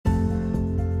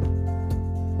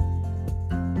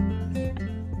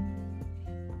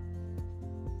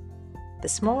The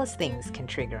smallest things can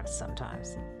trigger us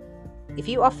sometimes. If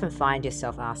you often find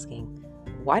yourself asking,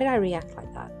 why did I react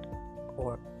like that?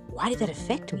 Or why did that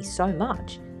affect me so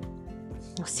much?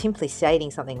 Or simply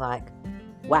stating something like,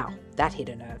 wow, that hit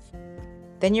a nerve,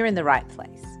 then you're in the right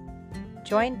place.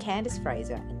 Join Candice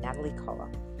Fraser and Natalie Collar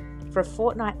for a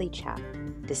fortnightly chat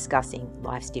discussing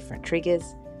life's different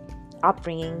triggers,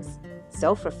 upbringings,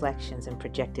 self-reflections and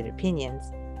projected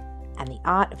opinions, and the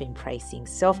art of embracing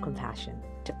self-compassion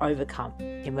to overcome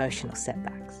emotional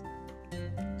setbacks.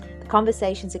 The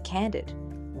conversations are candid,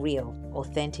 real,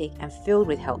 authentic, and filled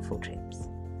with helpful tips.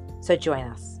 So join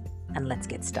us and let's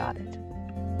get started.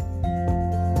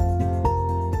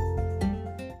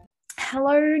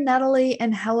 Hello, Natalie,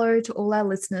 and hello to all our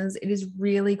listeners. It is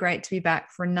really great to be back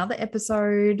for another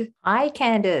episode. Hi,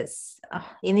 Candice.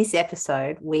 In this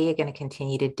episode, we are going to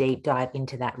continue to deep dive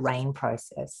into that RAIN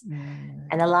process.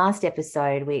 And the last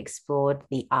episode, we explored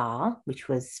the R, which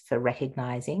was for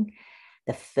recognizing,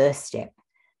 the first step.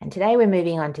 And today we're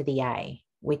moving on to the A,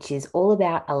 which is all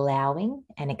about allowing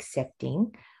and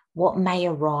accepting what may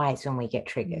arise when we get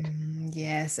triggered.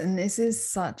 Yes, and this is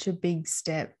such a big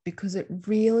step because it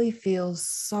really feels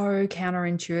so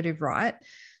counterintuitive, right?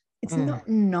 It's not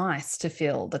nice to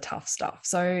feel the tough stuff.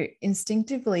 So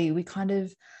instinctively, we kind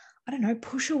of,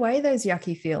 push away those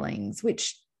yucky feelings,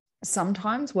 which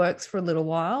sometimes works for a little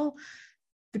while.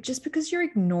 But just because you're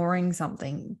ignoring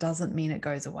something doesn't mean it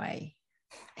goes away.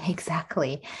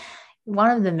 Exactly.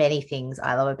 One of the many things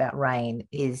I love about RAIN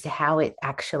is how it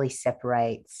actually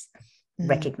separates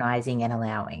recognizing and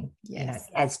allowing,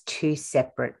 as two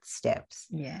separate steps.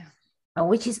 Yeah.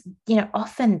 Which is,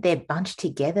 often they're bunched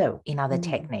together in other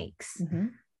techniques.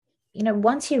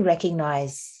 Once you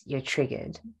recognize you're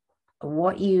triggered,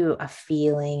 what you are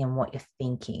feeling and what you're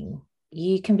thinking,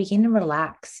 you can begin to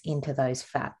relax into those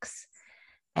facts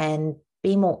and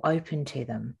be more open to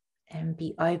them. And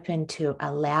be open to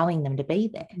allowing them to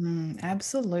be there.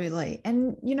 Absolutely.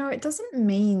 And, it doesn't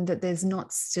mean that there's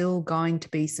not still going to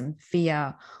be some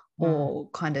fear or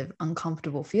kind of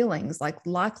uncomfortable feelings. Like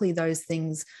likely those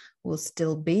things will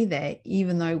still be there,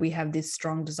 even though we have this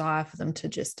strong desire for them to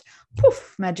just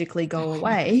poof, magically go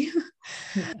away.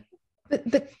 But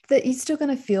that you're still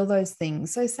going to feel those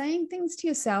things. So saying things to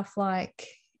yourself like,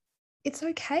 it's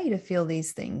okay to feel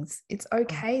these things. It's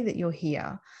okay that you're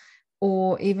here.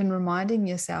 Or even reminding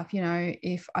yourself,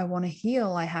 if I want to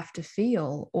heal, I have to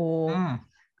feel, or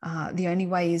the only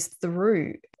way is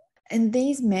through. And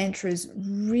these mantras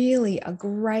really are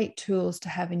great tools to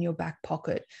have in your back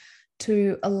pocket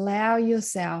to allow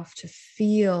yourself to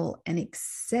feel and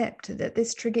accept that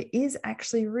this trigger is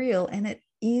actually real and it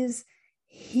is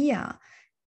here.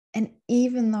 And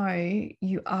even though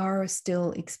you are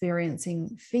still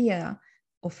experiencing fear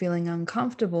or feeling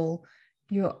uncomfortable,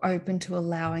 you're open to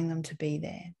allowing them to be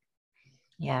there.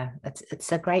 Yeah,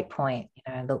 it's a great point.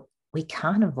 Look, we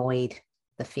can't avoid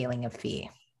the feeling of fear.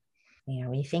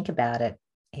 When you think about it,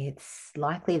 it's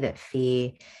likely that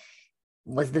fear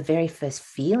was the very first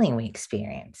feeling we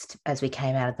experienced as we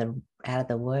came out of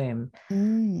the womb.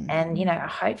 And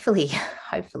hopefully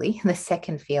the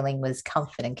second feeling was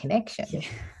comfort and connection.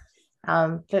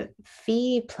 But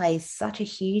fear plays such a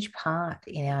huge part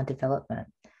in our development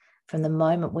from the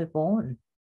moment we're born.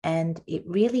 And it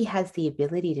really has the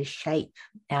ability to shape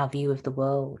our view of the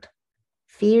world.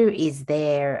 Fear is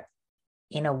there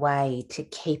in a way to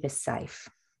keep us safe.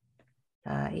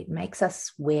 It makes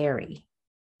us wary,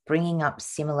 bringing up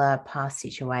similar past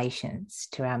situations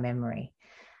to our memory,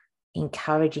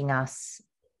 encouraging us,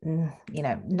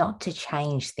 not to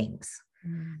change things.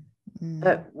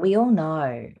 But we all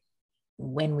know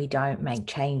when we don't make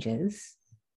changes,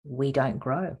 we don't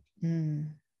grow.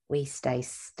 We stay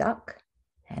stuck.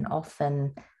 And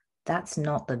often that's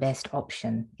not the best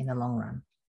option in the long run.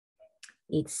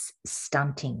 It's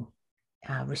stunting,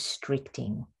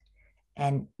 restricting,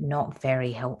 and not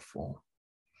very helpful.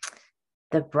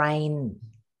 The brain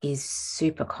is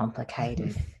super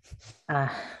complicated,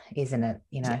 isn't it?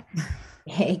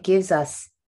 It gives us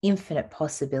infinite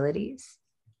possibilities,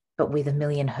 but with a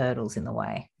million hurdles in the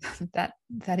way.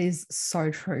 That is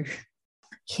so true.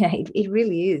 It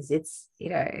really is. It's,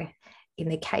 in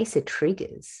the case of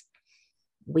triggers,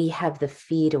 we have the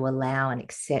fear to allow and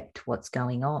accept what's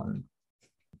going on.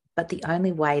 But the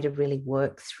only way to really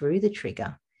work through the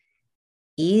trigger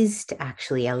is to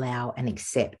actually allow and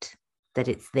accept that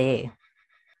it's there.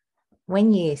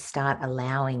 When you start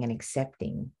allowing and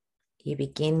accepting, you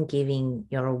begin giving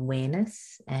your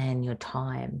awareness and your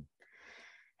time.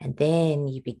 And then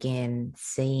you begin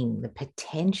seeing the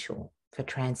potential for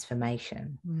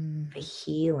transformation, for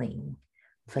healing,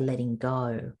 for letting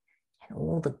go, and and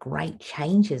all the great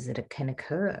changes that can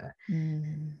occur.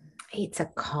 Mm. It's a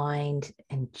kind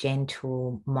and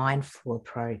gentle, mindful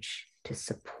approach to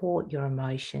support your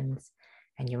emotions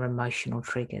and your emotional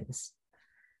triggers.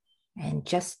 And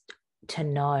just to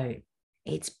know,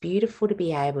 it's beautiful to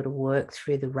be able to work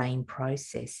through the RAIN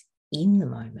process in the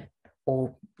moment,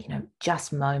 or,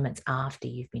 just moments after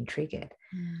you've been triggered.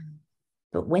 Mm.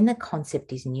 But when the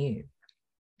concept is new,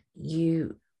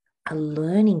 you are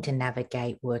learning to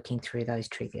navigate working through those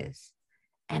triggers.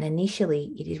 And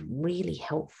initially, it is really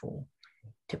helpful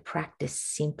to practice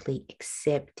simply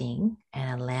accepting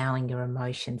and allowing your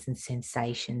emotions and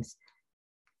sensations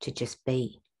to just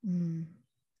be. Mm.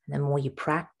 The more you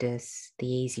practice, the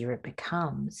easier it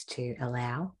becomes to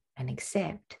allow and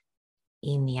accept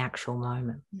in the actual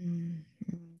moment. Mm.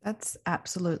 That's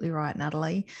absolutely right,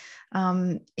 Natalie.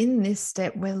 In this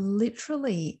step, we're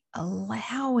literally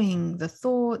allowing the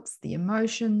thoughts, the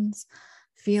emotions,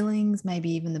 feelings, maybe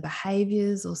even the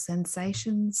behaviors or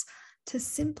sensations to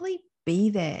simply be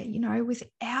there,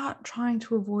 without trying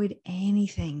to avoid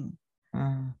anything.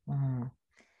 Mm-hmm.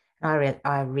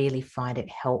 I really find it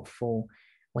helpful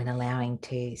when allowing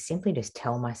to simply just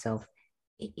tell myself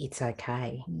it's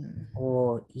okay,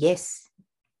 or yes,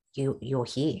 you're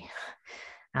here.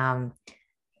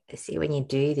 See, when you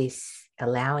do this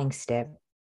allowing step,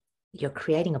 you're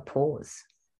creating a pause,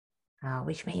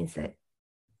 which means that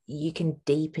you can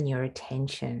deepen your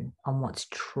attention on what's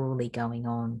truly going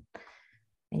on.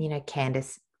 And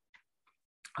Candice,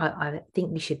 I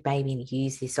think we should maybe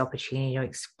use this opportunity to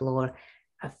explore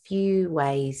a few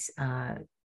ways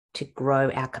to grow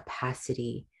our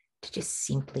capacity to just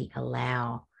simply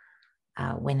allow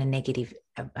when a negative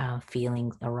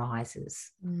feeling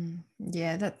arises.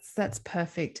 Yeah, that's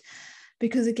perfect.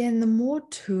 Because again, the more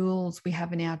tools we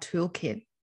have in our toolkit,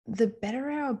 the better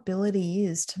our ability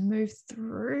is to move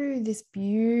through this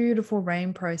beautiful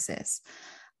RAIN process.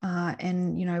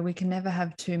 And we can never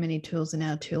have too many tools in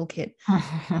our toolkit.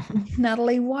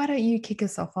 Natalie, why don't you kick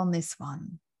us off on this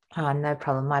one? Oh, no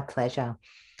problem. My pleasure.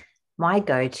 My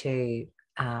go-to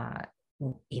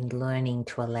in learning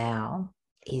to allow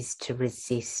is to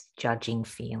resist judging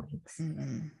feelings.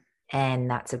 Mm-hmm. And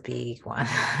that's a big one.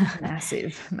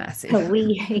 Massive.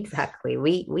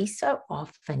 We so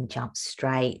often jump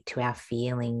straight to our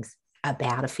feelings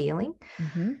about a feeling.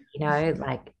 Mm-hmm.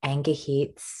 Like anger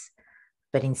hits,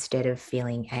 but instead of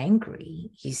feeling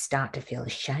angry, you start to feel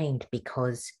ashamed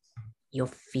because your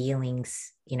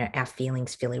feelings, our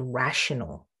feelings feel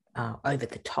irrational, over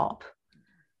the top.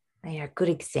 A good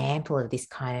example of this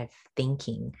kind of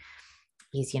thinking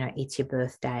is, it's your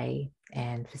birthday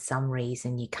and for some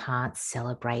reason you can't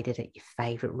celebrate it at your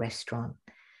favorite restaurant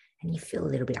and you feel a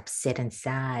little bit upset and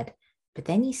sad, but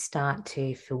then you start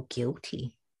to feel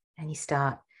guilty and you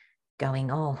start going,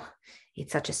 oh,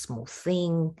 it's such a small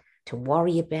thing to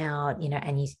worry about,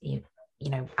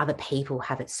 and other people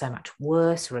have it so much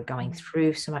worse or are going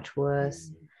through so much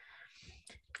worse.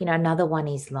 Another one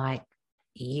is like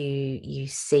you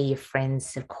see your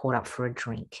friends have caught up for a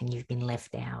drink and you've been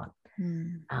left out.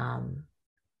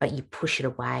 But you push it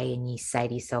away and you say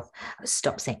to yourself,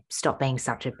 stop being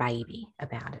such a baby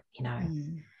about it,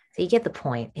 So you get the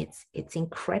point. It's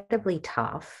incredibly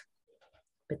tough,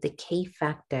 but the key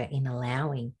factor in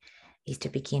allowing is to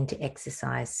begin to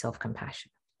exercise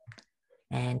self-compassion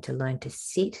and to learn to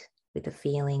sit with the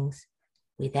feelings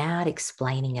without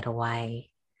explaining it away.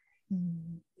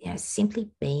 Simply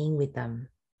being with them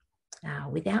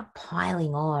without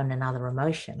piling on another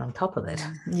emotion on top of it.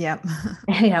 Yep.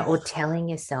 Or telling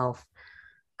yourself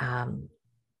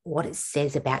what it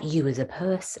says about you as a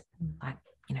person, like,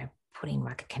 putting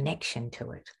like a connection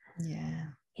to it. Yeah.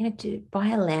 By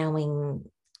allowing,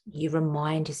 you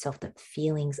remind yourself that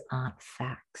feelings aren't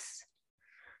facts.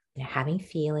 Having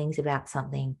feelings about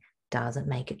something doesn't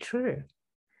make it true.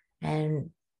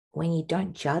 And when you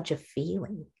don't judge a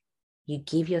feeling, you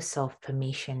give yourself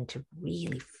permission to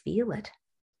really feel it,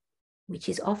 which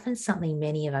is often something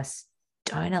many of us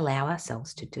don't allow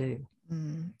ourselves to do.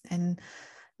 And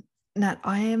Nat,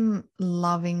 I am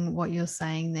loving what you're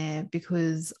saying there,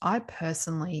 because I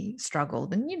personally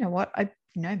struggled, and you know what,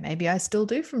 maybe I still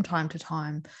do from time to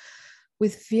time,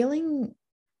 with feeling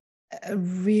a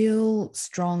real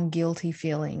strong guilty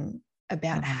feeling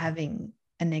about having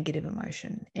a negative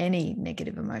emotion, any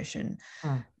negative emotion,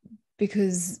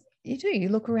 because you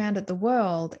look around at the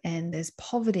world and there's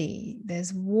poverty,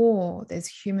 there's war, there's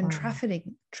human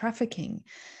trafficking,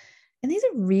 and these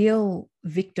are real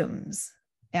victims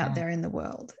out there in the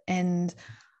world. And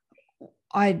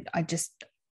I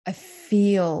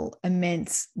feel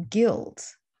immense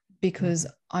guilt because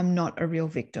I'm not a real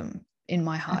victim in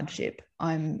my hardship.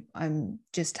 I'm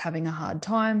just having a hard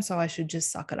time, so I should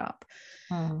just suck it up.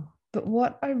 But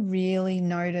what I really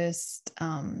noticed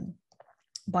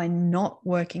by not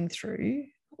working through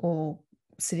or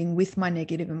sitting with my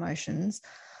negative emotions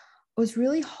was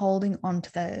really holding on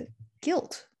to the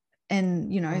guilt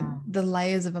and, the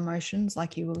layers of emotions,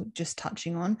 like you were just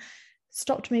touching on,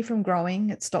 stopped me from growing.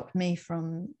 It stopped me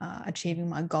from achieving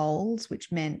my goals,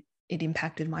 which meant it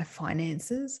impacted my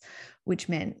finances, which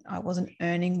meant I wasn't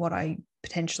earning what I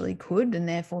potentially could, and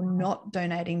therefore not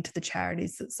donating to the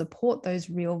charities that support those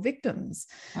real victims.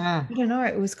 I don't know,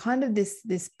 it was kind of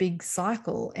this big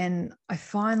cycle. And I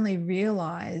finally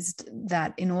realized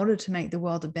that in order to make the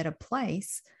world a better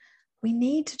place, we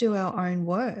need to do our own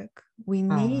work. We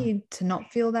need to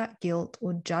not feel that guilt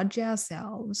or judge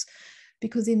ourselves,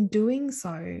 because in doing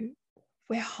so,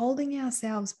 we're holding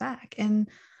ourselves back. And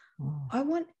I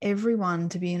want everyone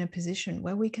to be in a position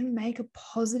where we can make a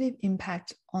positive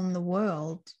impact on the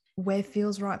world where it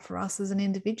feels right for us as an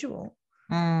individual.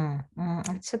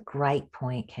 It's a great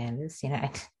point, Candace.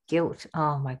 Guilt.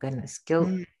 Oh my goodness,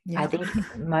 guilt. I think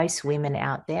most women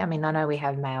out there, I mean, I know we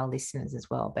have male listeners as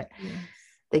well, but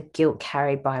the guilt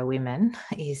carried by women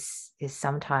is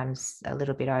sometimes a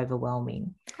little bit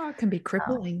overwhelming. Oh, it can be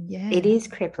crippling. It is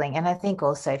crippling. And I think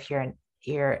also if you're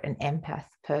an empath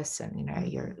person,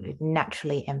 you're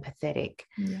naturally empathetic.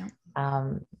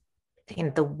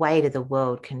 The weight of the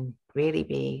world can really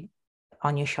be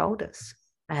on your shoulders.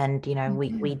 And,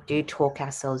 we do talk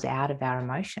ourselves out of our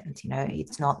emotions.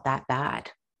 It's not that bad.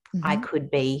 I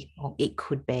could be, or it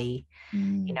could be,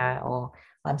 or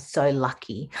I'm so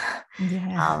lucky.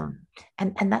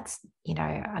 And that's,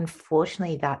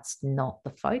 unfortunately, that's not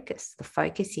the focus. The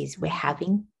focus is we're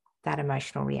having that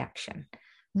emotional reaction.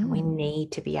 And we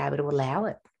need to be able to allow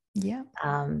it.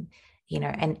 And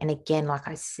again, like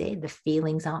I said, the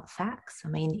feelings aren't facts. I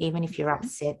mean, even if you're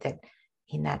upset that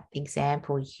in that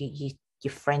example,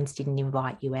 your friends didn't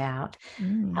invite you out,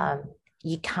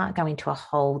 you can't go into a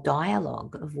whole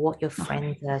dialogue of what your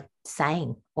friends are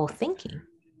saying or thinking,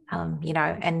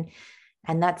 and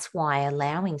that's why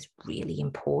allowing is really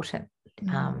important,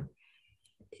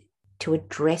 to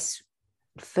address,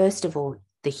 first of all,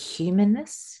 the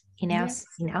humanness in us,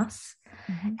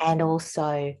 and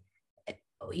also,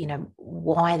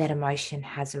 why that emotion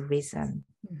has arisen.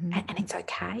 And it's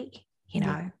okay.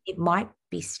 It might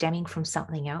be stemming from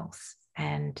something else,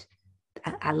 and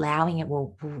allowing it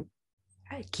will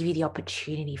give you the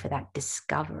opportunity for that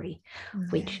discovery,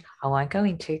 which I won't go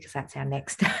into because that's our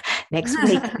next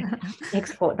week,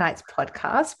 next fortnight's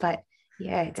podcast. But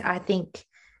I think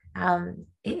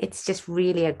it's just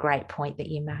really a great point that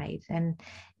you made. And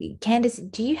Candace,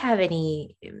 do you have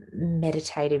any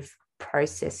meditative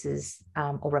processes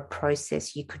or a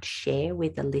process you could share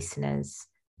with the listeners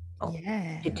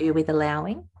to do with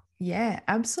allowing? Yeah,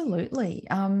 absolutely.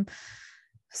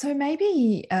 So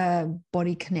maybe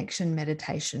body connection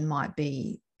meditation might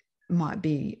be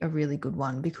a really good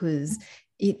one, because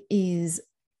it is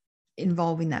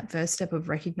involving that first step of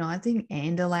recognizing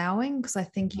and allowing, because I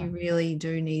think you really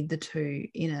do need the two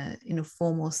in a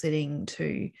formal setting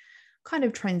to kind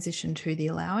of transition to the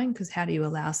allowing, because how do you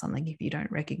allow something if you don't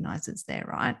recognize it's there,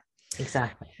 right?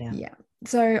 Exactly.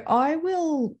 So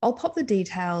I'll pop the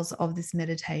details of this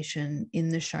meditation in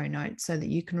the show notes so that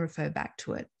you can refer back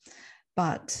to it.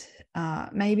 But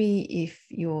maybe if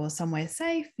you're somewhere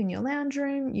safe in your lounge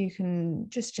room, you can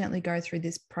just gently go through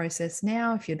this process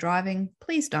now. If you're driving,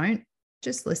 please don't.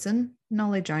 Just listen,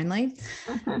 knowledge only.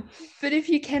 But if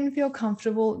you can feel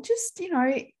comfortable, just,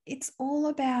 it's all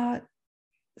about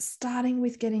starting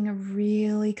with getting a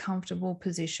really comfortable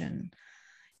position.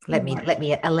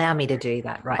 Allow me to do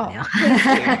that now.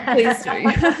 Please do.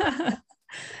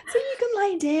 So you can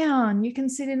lay down, you can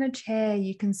sit in a chair,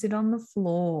 you can sit on the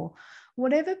floor,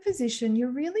 whatever position.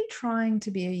 You're really trying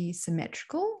to be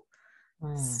symmetrical,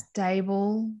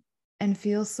 stable, and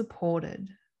feel supported.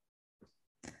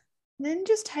 Then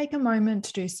just take a moment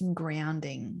to do some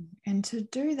grounding. And to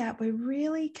do that, we're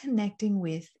really connecting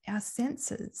with our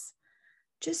senses.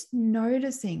 Just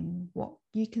noticing what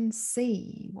you can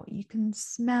see, what you can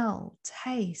smell,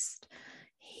 taste,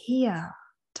 hear,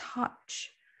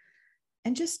 touch,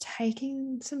 and just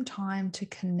taking some time to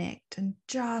connect and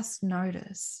just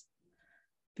notice,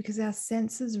 because our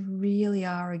senses really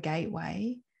are a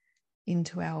gateway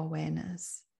into our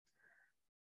awareness.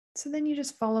 So then you're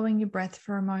just following your breath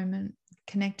for a moment,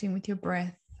 connecting with your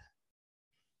breath.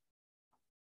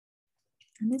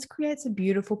 And this creates a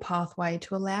beautiful pathway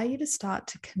to allow you to start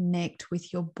to connect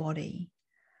with your body.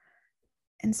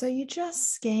 And so you're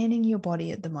just scanning your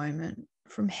body at the moment,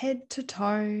 from head to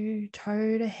toe,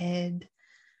 toe to head,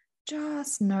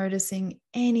 just noticing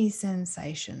any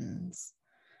sensations.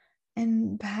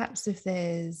 And perhaps if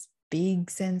there's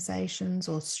big sensations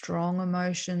or strong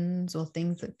emotions or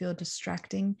things that feel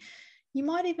distracting, you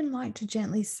might even like to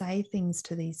gently say things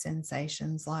to these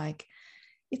sensations like,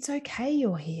 "It's okay,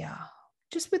 you're here,"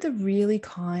 just with a really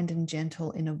kind and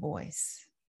gentle inner voice.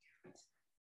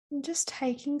 And just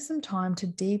taking some time to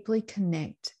deeply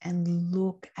connect and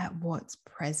look at what's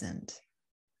present.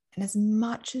 And as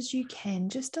much as you can,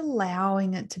 just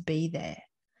allowing it to be there,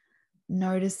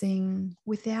 noticing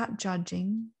without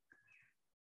judging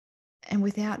and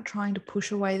without trying to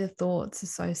push away the thoughts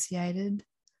associated,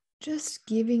 just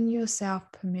giving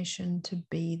yourself permission to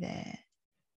be there.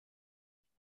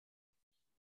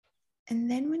 And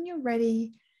then when you're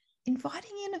ready,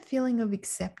 inviting in a feeling of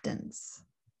acceptance,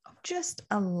 of just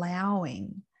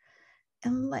allowing,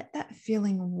 and let that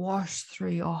feeling wash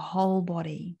through your whole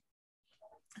body.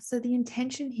 So the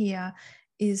intention here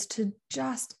is to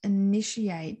just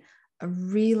initiate a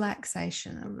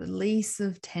relaxation, a release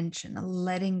of tension, a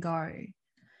letting go,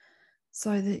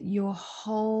 so that your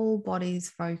whole body's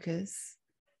focus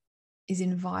is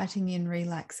inviting in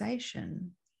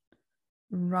relaxation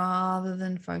rather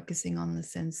than focusing on the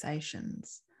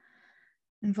sensations.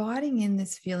 Inviting in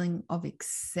this feeling of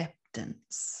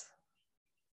acceptance,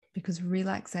 because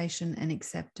relaxation and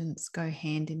acceptance go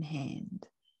hand in hand.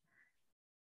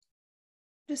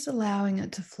 Just allowing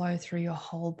it to flow through your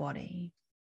whole body.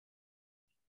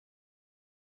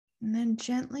 And then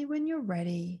gently, when you're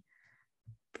ready,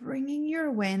 bringing your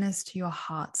awareness to your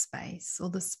heart space, or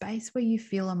the space where you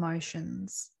feel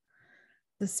emotions,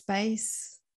 the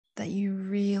space that you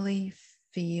really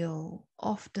feel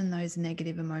often those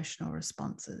negative emotional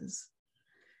responses.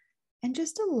 And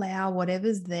just allow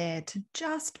whatever's there to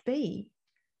just be,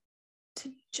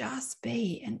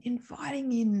 and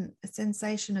inviting in a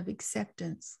sensation of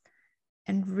acceptance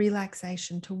and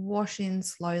relaxation to wash in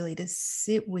slowly, to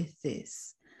sit with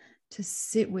this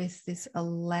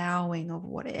allowing of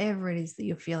whatever it is that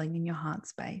you're feeling in your heart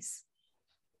space.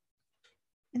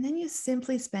 And then you're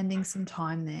simply spending some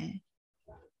time there.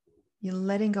 You're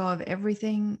letting go of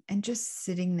everything and just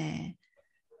sitting there,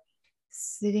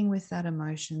 sitting with that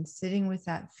emotion, sitting with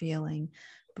that feeling,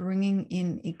 bringing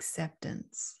in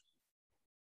acceptance.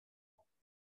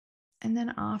 And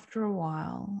then after a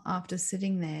while, after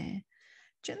sitting there,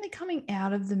 gently coming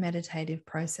out of the meditative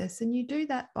process. And you do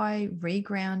that by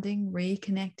regrounding,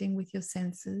 reconnecting with your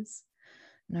senses,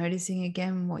 noticing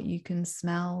again what you can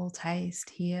smell, taste,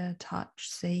 hear, touch,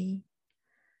 see.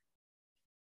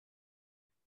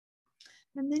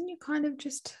 And then you're kind of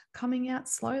just coming out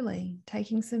slowly,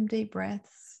 taking some deep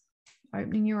breaths,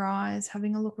 opening your eyes,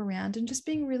 having a look around, and just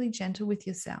being really gentle with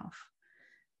yourself.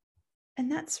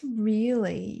 And that's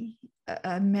really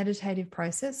a meditative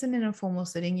process. And in a formal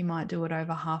setting, you might do it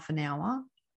over half an hour.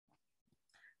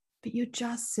 But you're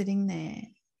just sitting there.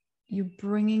 You're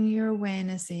bringing your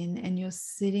awareness in and you're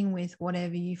sitting with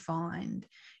whatever you find.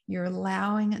 You're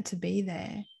allowing it to be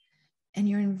there. And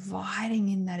you're inviting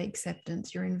in that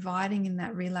acceptance. You're inviting in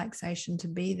that relaxation to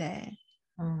be there,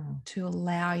 to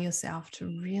allow yourself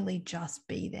to really just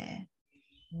be there.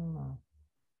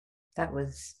 That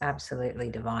was absolutely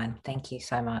divine. Thank you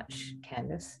so much,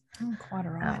 Candice. Oh, quite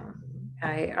all right.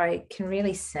 I can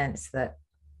really sense that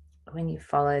when you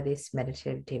follow this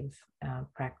meditative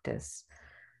practice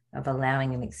of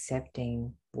allowing and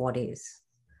accepting what is,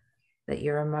 that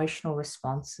your emotional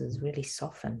responses really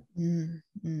soften.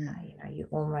 You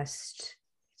almost,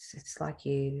 it's like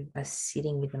you are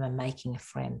sitting with them and making a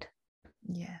friend.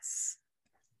 Yes.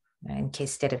 And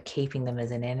instead of keeping them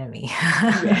as an enemy.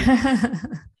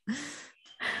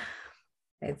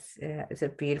 It's a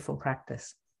beautiful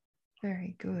practice.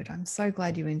 Very good. I'm so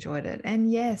glad you enjoyed it.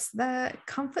 And yes, the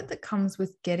comfort that comes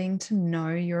with getting to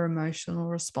know your emotional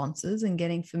responses and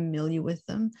getting familiar with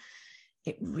them,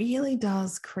 it really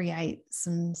does create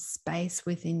some space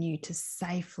within you to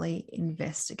safely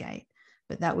investigate.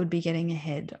 But that would be getting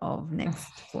ahead of next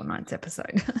fortnight's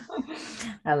episode.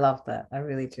 I love that. I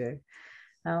really do.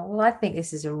 Well, I think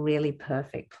this is a really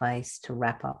perfect place to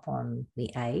wrap up on the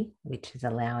A, which is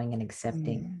allowing and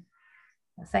accepting.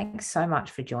 Thanks so much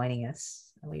for joining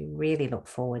us. We really look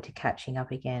forward to catching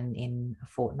up again in a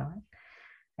fortnight.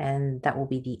 And that will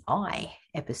be the I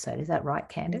episode. Is that right,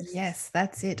 Candice? Yes,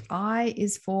 that's it. I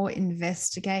is for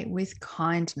investigate with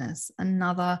kindness.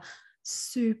 Another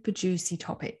super juicy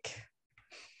topic.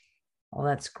 Well,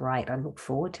 that's great. I look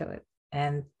forward to it.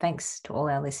 And thanks to all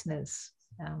our listeners.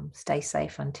 Stay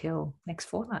safe until next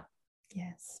fortnight.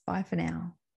 Yes. Bye for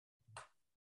now.